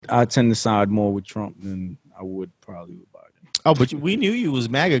I tend to side more with Trump than I would probably with Biden. Oh, but we knew you was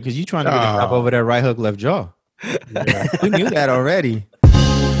MAGA because you trying to get a top over that right hook, left jaw. Yeah. We knew that already.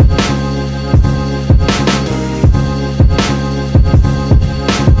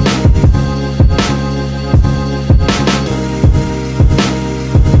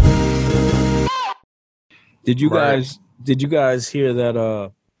 Did you guys hear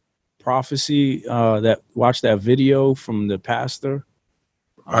that prophecy that watched that video from the pastor?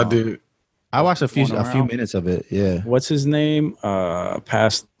 I did. I watched a few minutes of it. Yeah. What's his name?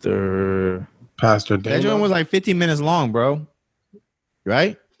 Pastor That Dana. joint was like 15 minutes long, bro.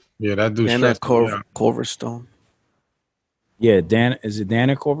 Right? Yeah, that dude. Dana stressed me out. Culverstone. Yeah, Dan. Is it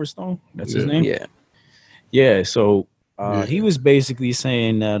Dana Culverstone? That's his name. Yeah. Yeah. So he was basically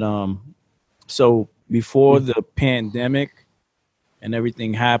saying that so before the pandemic and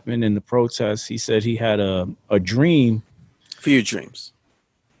everything happened and the protests, he said he had a dream. Few dreams.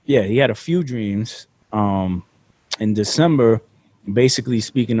 Yeah, he had a few dreams in December, basically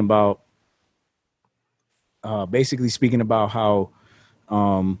speaking about how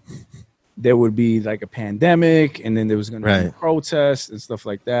there would be like a pandemic and then there was going to be protests and stuff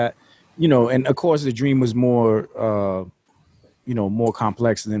like that. You know, and of course the dream was more more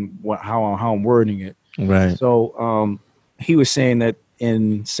complex than how I'm wording it. Right. So he was saying that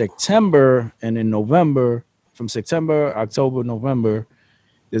in September and in November, from September, October, November,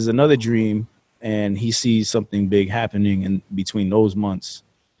 there's another dream, and he sees something big happening in between those months.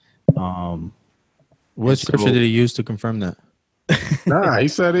 What scripture did he use to confirm that? Nah, he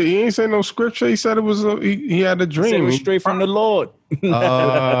said it. He ain't say no scripture. He said it was. He had a dream. It was straight from the Lord.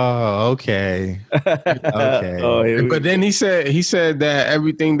 Oh, okay. Okay. But then he said that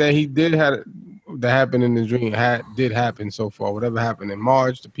everything that he did that happened in the dream did happen so far. Whatever happened in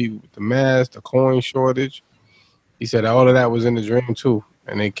March, the people with the mask, the coin shortage. He said all of that was in the dream too,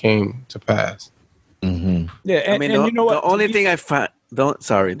 and it came to pass. Mm-hmm. Yeah, and you know what? The only thing I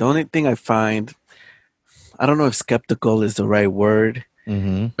find, I don't know if skeptical is the right word.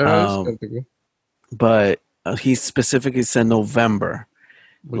 Mm-hmm. But he specifically said November,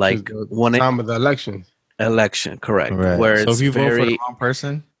 Which like is the when time of the election. Election, correct? Right. Where So it's if you vote for very. the wrong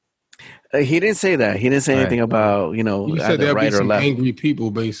person, He didn't say that. He didn't say anything about He said either there'll be right or some left. angry people,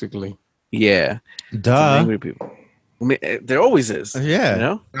 basically. Yeah, some duh. angry people. I mean, there always is. Yeah. You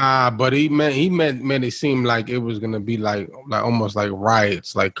know? But he meant it seemed like it was gonna be like almost like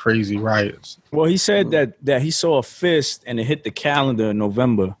riots, like crazy riots. Well, he said that he saw a fist and it hit the calendar in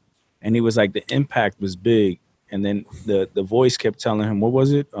November, and he was like the impact was big, and then the voice kept telling him, what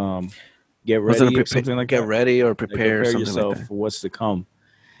was it? Get ready or something like that. Get ready or prepare something yourself like that. for what's to come.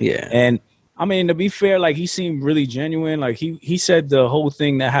 Yeah. And I mean, to be fair, like he seemed really genuine. Like he said the whole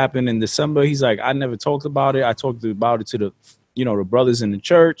thing that happened in December. He's like, I never talked about it. I talked about it to the, the brothers in the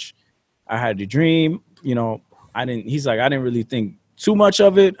church. I had the dream. He's like, I didn't really think too much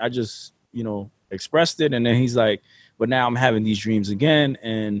of it. I just, expressed it. And then he's like, but now I'm having these dreams again.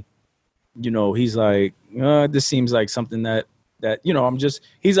 And, he's like, this seems like something that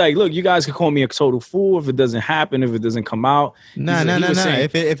he's like, look, you guys can call me a total fool if it doesn't happen, if it doesn't come out. No.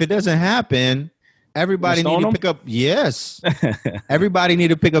 If it doesn't happen, everybody need to pick up. Yes, everybody need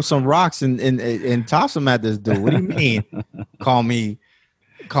to pick up some rocks and toss them at this dude. What do you mean? Call me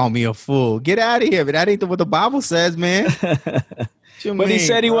a fool. Get out of here! But that ain't what the Bible says, man. But he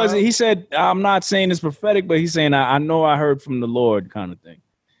said he wasn't. He said, I'm not saying it's prophetic, but he's saying I know I heard from the Lord, kind of thing.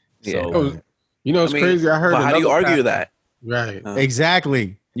 Yeah. So, it's crazy. I heard. But how do you argue that? Right.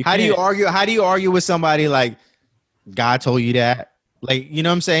 Exactly. How do you argue with somebody like God told you that? Like, you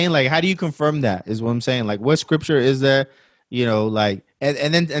know what I'm saying? Like, how do you confirm that is what I'm saying? Like, what scripture is there? Like,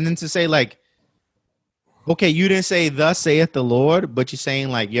 and then to say like, okay, you didn't say thus saith the Lord, but you're saying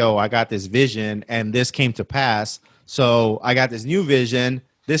like, yo, I got this vision and this came to pass. So I got this new vision.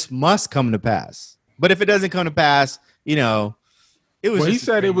 This must come to pass. But if it doesn't come to pass, it was. Well, he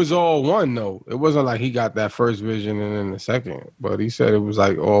said it was all one though. It wasn't like he got that first vision and then the second, but he said it was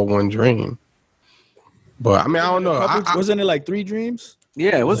like all one dream. But I mean, I don't know. Wasn't it like 3 dreams?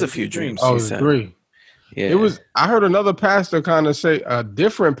 Yeah, it was a few dreams. Oh, he it was said. 3. Yeah, it was. I heard another pastor kind of say a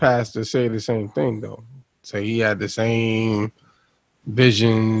different pastor say the same thing though. Say he had the same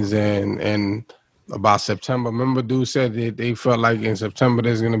visions and about September. Remember, dude said that they felt like in September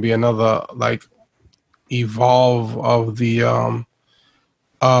there's going to be another like evolve of the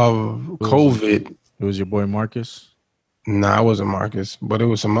of COVID. It was your boy Marcus. Nah, it wasn't Marcus, but it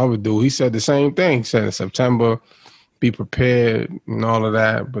was some other dude. He said the same thing. He said in September, be prepared and all of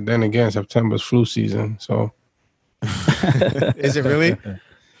that. But then again, September's flu season. So is it really?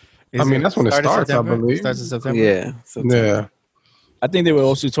 That's when it starts, I believe. It starts in September. Yeah. I think they were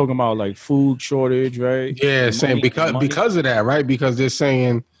also talking about like food shortage, right? Yeah, The saying money. because of that, right? Because they're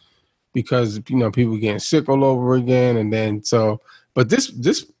saying because people getting sick all over again, and then but this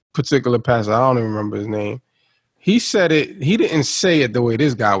particular pastor, I don't even remember his name. He said it. He didn't say it the way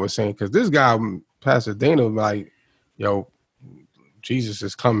this guy was saying, because this guy, Pastor Dana, was like, "Yo, Jesus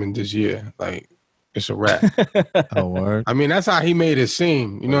is coming this year. Like, it's a wrap." Oh, word. I mean, that's how he made it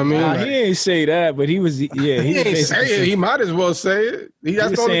seem. You know what I mean? Nah, Like, he ain't say that, but he was. Yeah, he was ain't say it. He might as well say it. He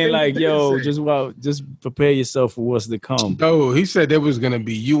was saying like, "Yo, just prepare yourself for what's to come." No, he said there was gonna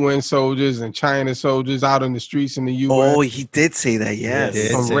be UN soldiers and China soldiers out in the streets in the US. Oh, he did say that. He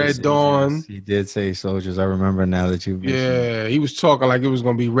did From say Red soldiers. Dawn. He did say soldiers. I remember now that you mentioned. Yeah, he was talking like it was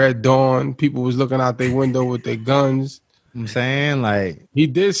gonna be Red Dawn. People was looking out their window with their guns. I'm saying, like, He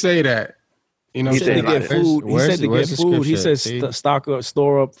did say that. You know, He what I'm said to saying? get food. He said to get food. He said stock up,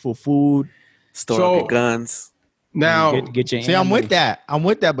 store up for food. Store up your guns. Now, get your. See, I'm with that.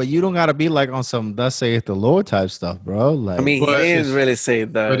 But you don't gotta be like on some "thus saith the Lord" type stuff, bro. Like, I mean, he didn't really say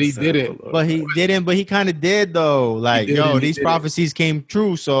that, but he didn't. But he didn't. But he kind of did, though. Like, these prophecies came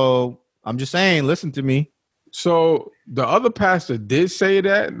true. So I'm just saying, listen to me. So the other pastor did say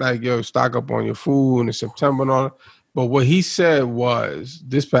that, like, yo, stock up on your food in September and all that. But what he said was,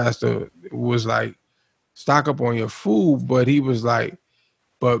 this pastor was like, stock up on your food. But he was like,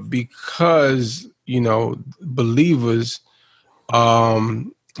 but because, believers,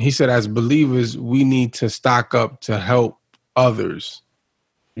 he said, as believers, we need to stock up to help others.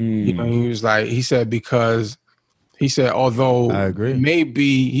 He was like, he said, because he said, although I agree,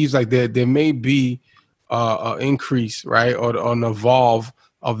 he's like, there may be an increase, right, or an evolve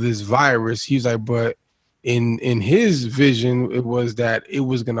of this virus. He's like, but in his vision, it was that it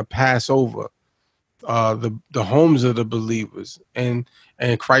was going to pass over the homes of the believers, and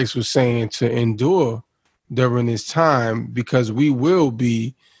Christ was saying to endure during this time, because we will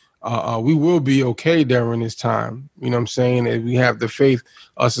be okay during this time. You know what I'm saying? If we have the faith,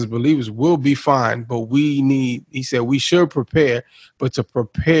 us as believers will be fine, but he said we should prepare, but to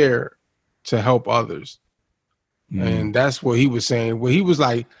prepare to help others. And that's what he was saying. Well, he was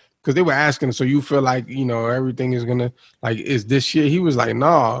like, because they were asking, so you feel like, everything is gonna, like, is this year? He was like,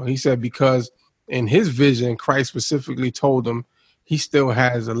 no. He said, because in his vision, Christ specifically told him he still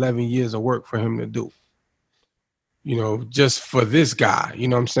has 11 years of work for him to do. Just for this guy, you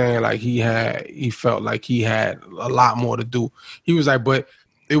know what I'm saying? Like, he felt like he had a lot more to do. He was like, but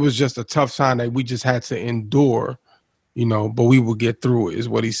it was just a tough time that we just had to endure, but we will get through it, is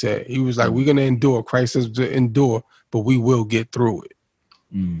what he said. He was like, we're going to endure. Christ says to endure, but we will get through it.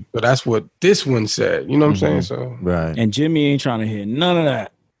 So that's what this one said. You know what I'm saying? So right. And Jimmy ain't trying to hear none of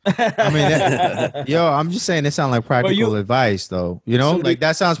that. I mean, I'm just saying it sounds like practical advice, though. So like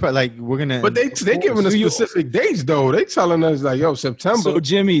that sounds like we're gonna. But they giving us specific dates, though. They telling us like, yo, September. So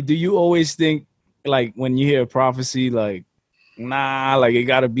Jimmy, do you always think, like, when you hear a prophecy, like, nah, like it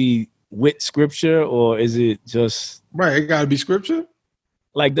got to be with scripture, or is it just right? It got to be scripture.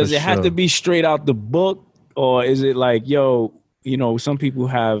 Like, does it have to be straight out the book, or is it like, yo, some people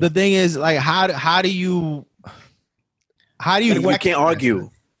have. The thing is, like, how do you we can't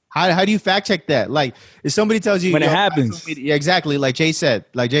argue. How do you fact check that? Like, if somebody tells you when it happens, yeah, exactly. Like Jay said,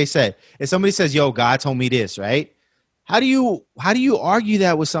 if somebody says, "Yo, God told me this," right? How do you argue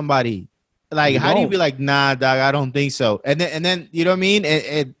that with somebody? Like, how do you be like, "Nah, dog, I don't think so," and then you know what I mean?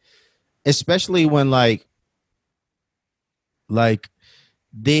 And especially when like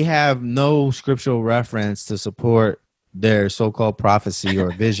they have no scriptural reference to support their so-called prophecy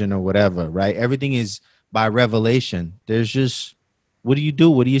or vision or whatever, right? Everything is by revelation. There's just, what do you do?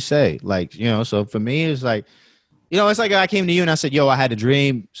 What do you say? Like, so for me, it's like, it's like I came to you and I said, yo, I had a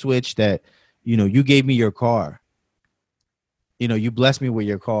dream, Switch, that, you gave me your car. You blessed me with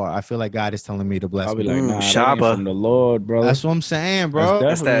your car. I feel like God is telling me to bless I'll be me. like, nah, that ain't from the Lord, bro. That's what I'm saying, bro.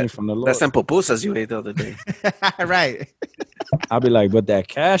 That's definitely from the Lord. That's them pupusas you ate the other day. Right. I'll be like, but that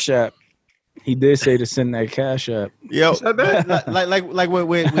Cash App, he did say to send that Cash App. Yo, like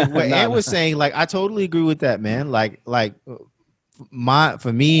what Ant was saying, like, I totally agree with that, man.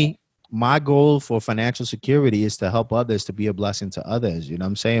 For me, my goal for financial security is to help others, to be a blessing to others. You know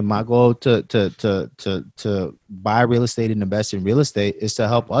what I'm saying? My goal to buy real estate and invest in real estate is to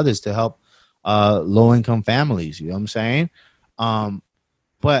help others, to help low income families. You know what I'm saying?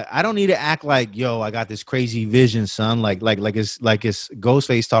 But I don't need to act like, yo, I got this crazy vision, son. Like it's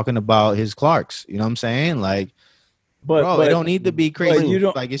Ghostface talking about his Clarks. You know what I'm saying? Like, but it don't need to be crazy. You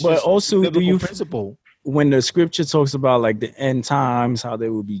don't, like, it's but just also, do you principle? When the scripture talks about like the end times, how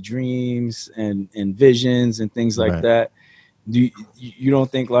there will be dreams and visions and things like that, do you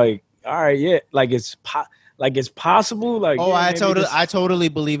don't think like, all right, yeah, like it's Like it's possible. Like Oh, yeah, I maybe totally, this- I totally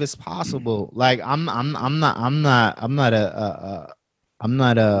believe it's possible. Like I'm not a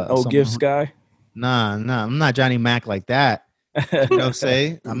no someone gifts who- guy. Nah, I'm not Johnny Mac like that. You know what I'm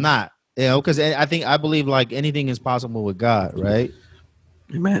saying? I'm not. You know, because I believe like anything is possible with God, right?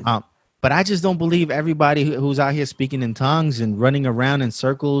 Amen. But I just don't believe everybody who's out here speaking in tongues and running around in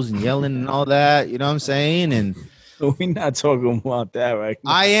circles and yelling and all that. You know what I'm saying? And We're not talking about that right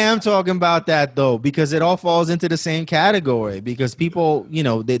now. I am talking about that though, because it all falls into the same category. Because people, you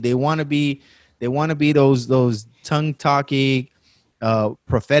know, they want to be those tongue talking,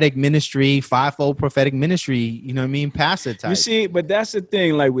 prophetic ministry, fivefold prophetic ministry. You know what I mean? Pastor type. You see, but that's the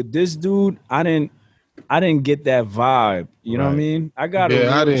thing. Like with this dude, I didn't get that vibe. You know what I Right. mean? I got Yeah, I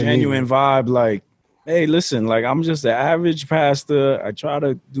a real didn't genuine vibe. Like, hey, listen, like I'm just an average pastor. I try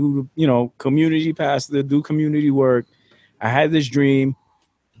to do, community pastor, do community work. I had this dream.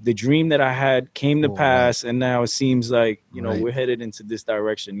 The dream that I had came to Oh, pass, and now it seems like Right. we're headed into this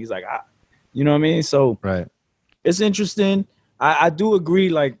direction. He's like, you know what I mean? So Right. it's interesting. I do agree,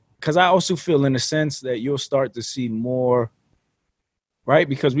 like, because I also feel in a sense that you'll start to see more, right?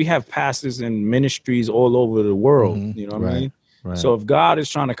 Because we have pastors and ministries all over the world. Mhm. You know what I Right. mean? Right. So if God is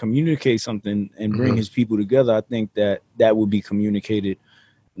trying to communicate something and bring Mhm. his people together, I think that would be communicated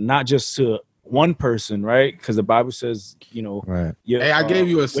not just to one person, right? Because the Bible says, right. Hey, I gave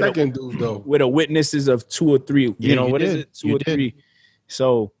you a with second, dude, though. with a witnesses of 2 or 3. Yeah, you what is did. it? 2 You or did. 3.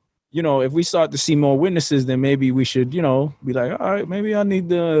 So, if we start to see more witnesses, then maybe we should, be like, all right, maybe I need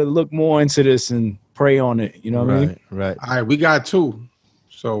to look more into this and pray on it. You know what I mean? Right. All right, we got 2.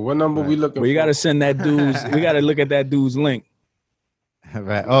 So what number we looking But you for? got to send that dude's. We got to look at that dude's link.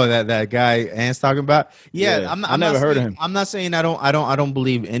 Right. Oh, that guy Ant's talking about. Yeah, Yeah, I'm I never not heard of saying- him. I'm not saying I don't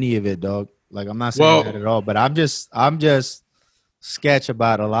believe any of it, dog. Like I'm not saying Well- that at all. But I'm just sketch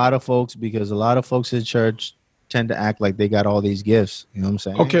about a lot of folks because a lot of folks in church tend to act like they got all these gifts. You know what I'm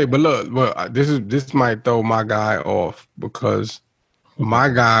saying? Okay, but look, this might throw my guy off because my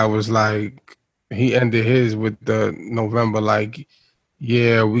guy was like he ended his with the November like,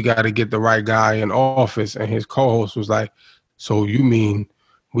 yeah, we got to get the right guy in office, and his co-host was like, so you mean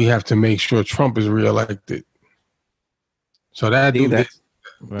we have to make sure Trump is reelected? So that See, dude,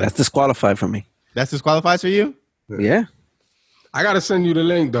 that's disqualified for me. That's disqualifies for you. Yeah. I gotta send you the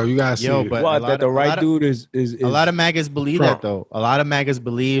link though. You gotta see Yo, it. but- a What? lot That the of- a right lot of- dude is A lot of MAGAs believe Trump. that though. A lot of MAGAs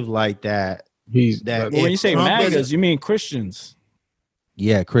believe like that. He's that- Well, when you say Trump MAGAs, doesn't- you mean Christians.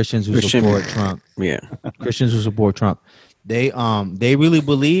 Yeah, Christians who Christian- support Trump. Yeah. Christians who support Trump. They really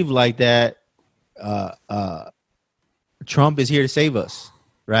believe like that Trump is here to save us,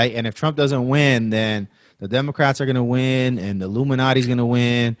 right? And if Trump doesn't win, then the Democrats are going to win and the Illuminati's going to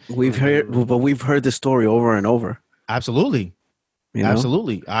win. We've heard this story over and over. Absolutely. You know?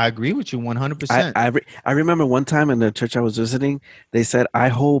 Absolutely. I agree with you 100%. I remember one time in the church I was visiting, they said, I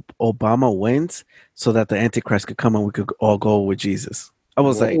hope Obama wins so that the Antichrist could come and we could all go with Jesus. I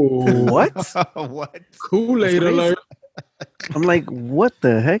was like, Whoa. what? What? Kool-Aid That's crazy. alert. I'm like, what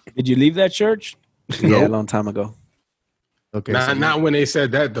the heck? Did you leave that church? Yeah, a long time ago. Okay. so Not when they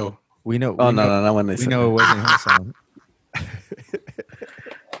said that though. we know. Oh, we know, no, not when they We said know it wasn't his song.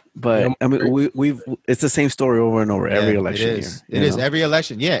 But I mean, we've it's the same story over and over every Yeah, election It is. year. It is know? every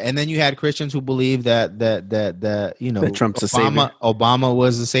election. Yeah, and then you had Christians who believe that That Trump's a savior. Obama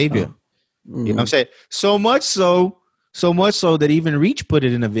was the savior. Mhm. You know what I'm saying? So much so that even Reach put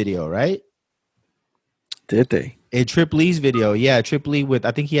it in a video, right? Did they? A Trip Lee's video. Yeah, Trip Lee with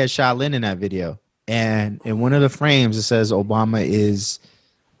I think he had Shaolin in that video. And in one of the frames it says Obama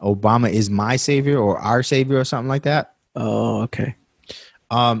is my savior or our savior or something like that. Oh, okay.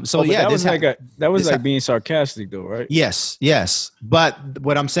 So Oh, but yeah, that was this like being sarcastic, though, right? Yes. But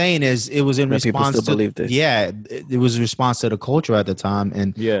what I'm saying is it was in That people response still to believed it. Yeah, it was a response to the culture at the time.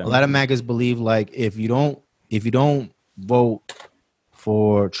 And Yeah. a lot of MAGAs believe like if you don't vote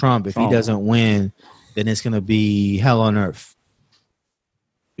for Trump, if he Trump. doesn't win, then it's gonna be hell on earth.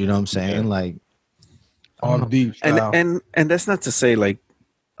 You know what I'm saying? Yeah. Like All deep style. And that's not to say like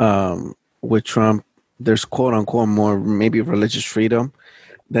with Trump there's quote unquote more maybe religious freedom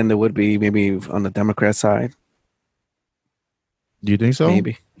than there would be maybe on the Democrat side. do you think so?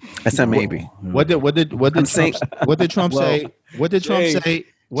 Maybe. I said maybe. What did I'm Trump, saying- what did Trump Well, say? What did Trump Jay, say?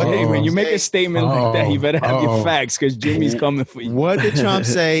 What Hey, did when you Trump make say? a statement like that, you better have your Uh-oh. facts because Jimmy's coming for you. What did Trump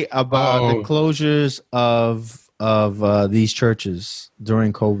say about the Uh-oh. closures of these churches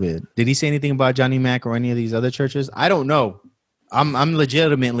during COVID? Did he say anything about Johnny Mac or any of these other churches? I don't know. I'm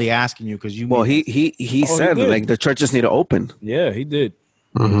legitimately asking you because you. Well, he Oh, said he did. like the churches need to open. Yeah, he did.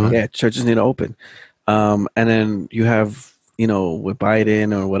 Mhm. Yeah, churches need to open. And then you have, with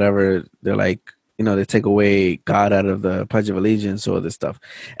Biden or whatever, they're like, they take away God out of the Pledge of Allegiance or this stuff,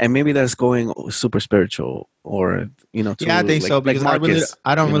 and maybe that's going super spiritual, or to, Yeah, I think so, because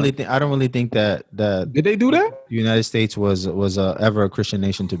I don't really think that Did they do that? the United States was ever a Christian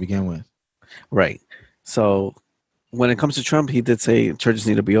nation to begin with. Right. So when it comes to Trump, he did say churches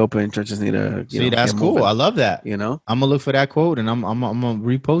need to be open. Churches need to That's cool. moving, I love that. I'm gonna look for that quote, and I'm gonna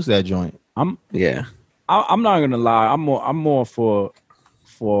repost that joint. I'm not gonna lie. I'm more for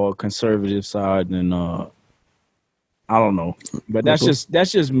conservative side than I don't know, but that's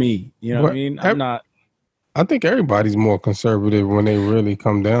just me. You know what I mean? I'm not. I think everybody's more conservative when they really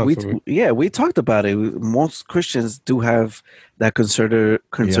come down to it. Yeah, we talked about it. Most Christians do have that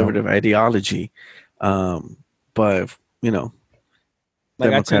conservative ideology, but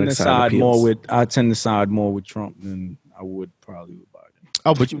like I tend to side more with Trump than I would probably with Biden.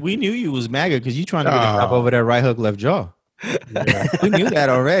 Oh, but we knew you was MAGA because you trying to get a drop over that right hook, left jaw. Yeah. We knew that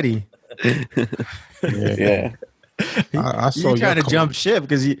already. Yeah. I saw you trying to jump ship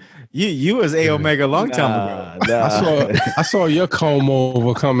because you was A Omega a long time ago. I saw your comb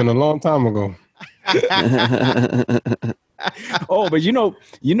over coming a long time ago. Oh, but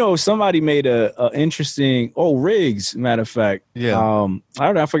somebody made a interesting. Oh, Riggs, matter of fact. Yeah.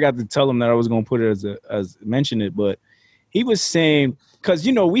 I forgot to tell him that I was going to put it as mention it, but he was saying, because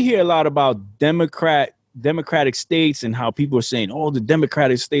we hear a lot about democratic states and how people are saying, oh, the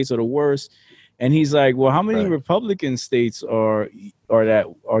democratic states are the worst. And he's like, well, how many Republican states are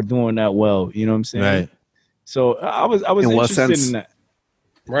doing that well? You know what I'm saying? Right. So I was interested in that.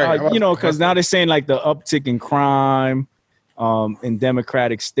 Right. Because now they're saying like the uptick in crime in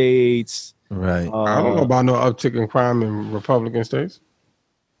democratic states. Right. I don't know about no uptick in crime in Republican states.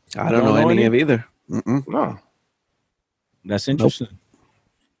 I don't know any of either. No. That's interesting.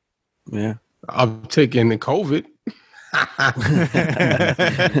 Nope. Yeah. Uptick in the COVID.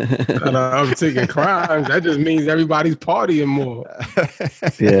 Uptick in crimes. That just means everybody's partying more.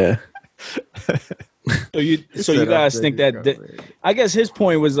 Yeah. So you guys think that I guess his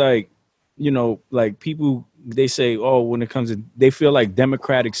point was like, like people, they say, oh, when it comes to, they feel like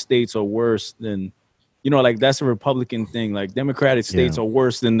democratic states are worse than, like that's a Republican thing. Like democratic states are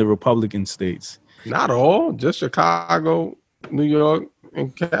worse than the Republican states. Not all, just Chicago, New York,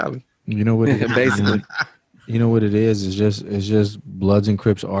 and Cali. You know what? Basically. You know what it is? It's just Bloods and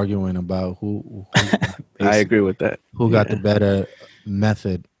Crips arguing about who I agree with that. Who got the better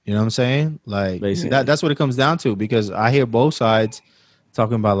method? You know what I'm saying? Like that's what it comes down to, because I hear both sides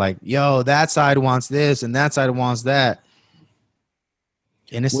talking about like, yo, that side wants this and that side wants that.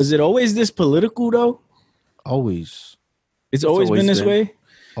 And was it always this political though? Always. It's always been this way?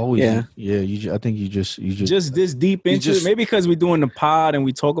 Always. Yeah. I think you just this deep into it. Maybe because we're doing the pod and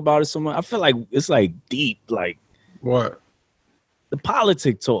we talk about it so much. I feel like it's like deep, like what? The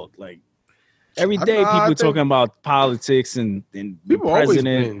politic talk. Like every day people talking about politics and people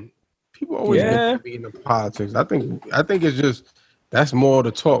president. People always been in the politics. I think it's just that's more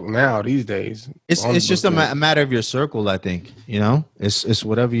the talk now these days. It's just a matter of your circle. I think it's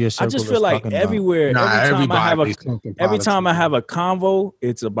whatever your circle. I just feel like everywhere. Every time I have a convo,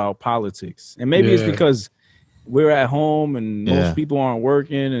 it's about politics, and maybe it's because we're at home and most people aren't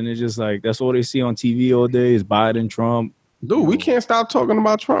working, and it's just like that's all they see on TV all day is Biden, Trump. Dude, we can't stop talking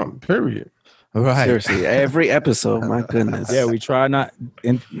about Trump. Period. Right. Seriously, every episode. My goodness. Yeah, we try not.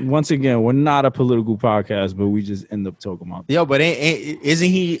 And once again, we're not a political podcast, but we just end up talking about. Yo, but isn't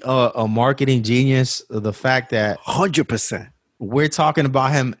he a marketing genius? The fact that 100% we're talking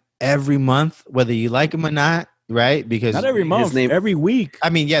about him every month, whether you like him or not, right? Because not every month, every week. I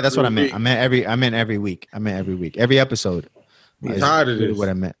mean, yeah, that's what I meant. I meant every week. Every episode. I'm tired of this. What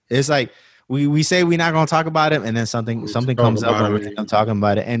I meant. It's like. We say we're not going to talk about him, and then something comes up and we're talking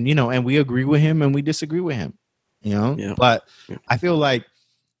about it, and and we agree with him and we disagree with him, But I feel like,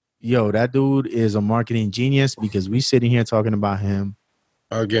 that dude is a marketing genius, because we sitting here talking about him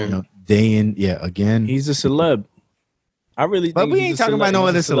again, day in, again. He's a celeb. I really, but we ain't talking about no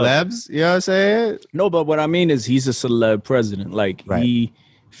other celebs. You know what I'm saying? No, but what I mean is he's a celeb president. Like he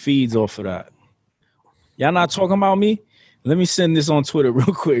feeds off of that. Y'all not talking about me? Let me send this on Twitter real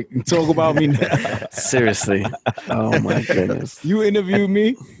quick and talk about me now. Seriously. Oh, my goodness. You interviewed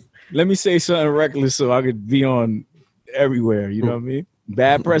me. Let me say something reckless so I could be on everywhere. You know what I mean?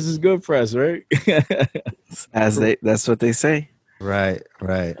 Bad press is good press, right? That's what they say. Right.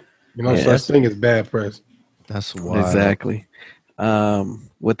 Such thing as bad press. That's wild. Exactly.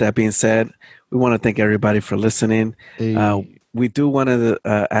 With that being said, we want to thank everybody for listening. We do want to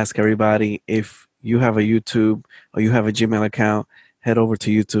ask everybody, if you have a YouTube or you have a Gmail account head over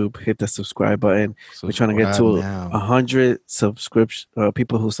to YouTube, hit the subscribe button. We're trying to get to 100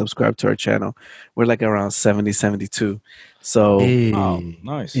 people who subscribe to our channel. We're like around 70, 72. So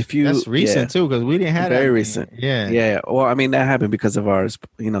nice. If you that's recent too, because we didn't have very that recent. Yeah. Well, I mean that happened because of our,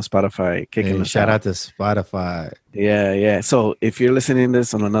 Spotify kicking us shout out to Spotify. Yeah. So if you're listening to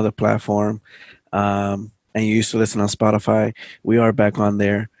this on another platform, and you used to listen on Spotify, we are back on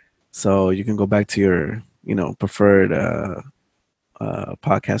there. So you can go back to your, preferred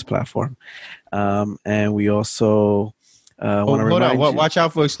podcast platform. And we also want to remind you. Watch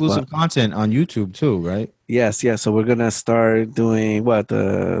out for exclusive content on YouTube too, right? Yes. So we're gonna start doing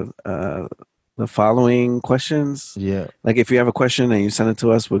the following questions. Yeah. Like if you have a question and you send it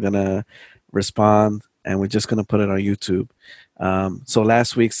to us, we're gonna respond, and we're just gonna put it on YouTube. So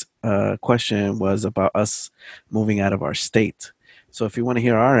last week's question was about us moving out of our state. So if you want to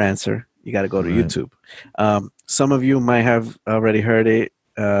hear our answer, you got to go to YouTube. Some of you might have already heard it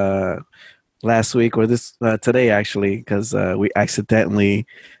last week or today, actually, because we accidentally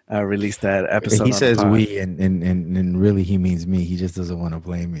released that episode. He says we, and really he means me. He just doesn't want to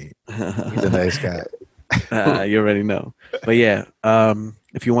blame me. He's a nice guy. You already know. But yeah,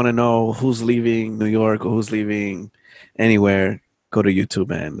 if you want to know who's leaving New York or who's leaving anywhere, go to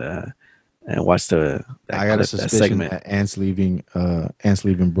YouTube and watch I got a suspicion that Ant's leaving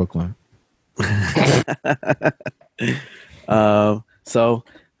Brooklyn. So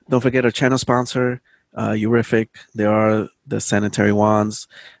don't forget our channel sponsor, Eurific. They are the sanitary wands,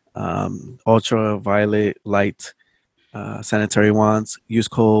 ultraviolet light sanitary wands. Use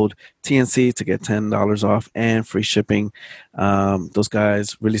code TNC to get $10 off and free shipping. Those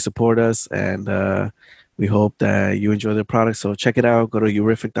guys really support us, and we hope that you enjoy their products. So check it out. Go to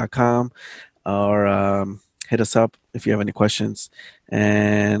eurific.com or hit us up if you have any questions.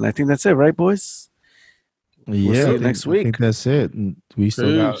 And I think that's it, right, boys? We'll see you next week. I think that's it. We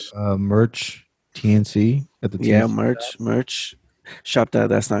still got merch, TNC at the TNC. Yeah, merch.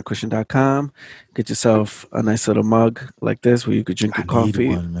 Shop.that'snotchristian.com. Get yourself a nice little mug like this where you could drink your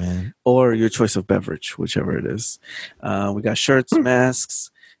coffee or your choice of beverage, whichever it is. We got shirts,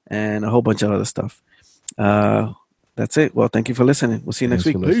 masks, and a whole bunch of other stuff. That's it. Well, thank you for listening. We'll see you next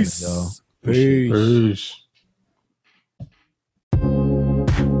week. Peace. Peace.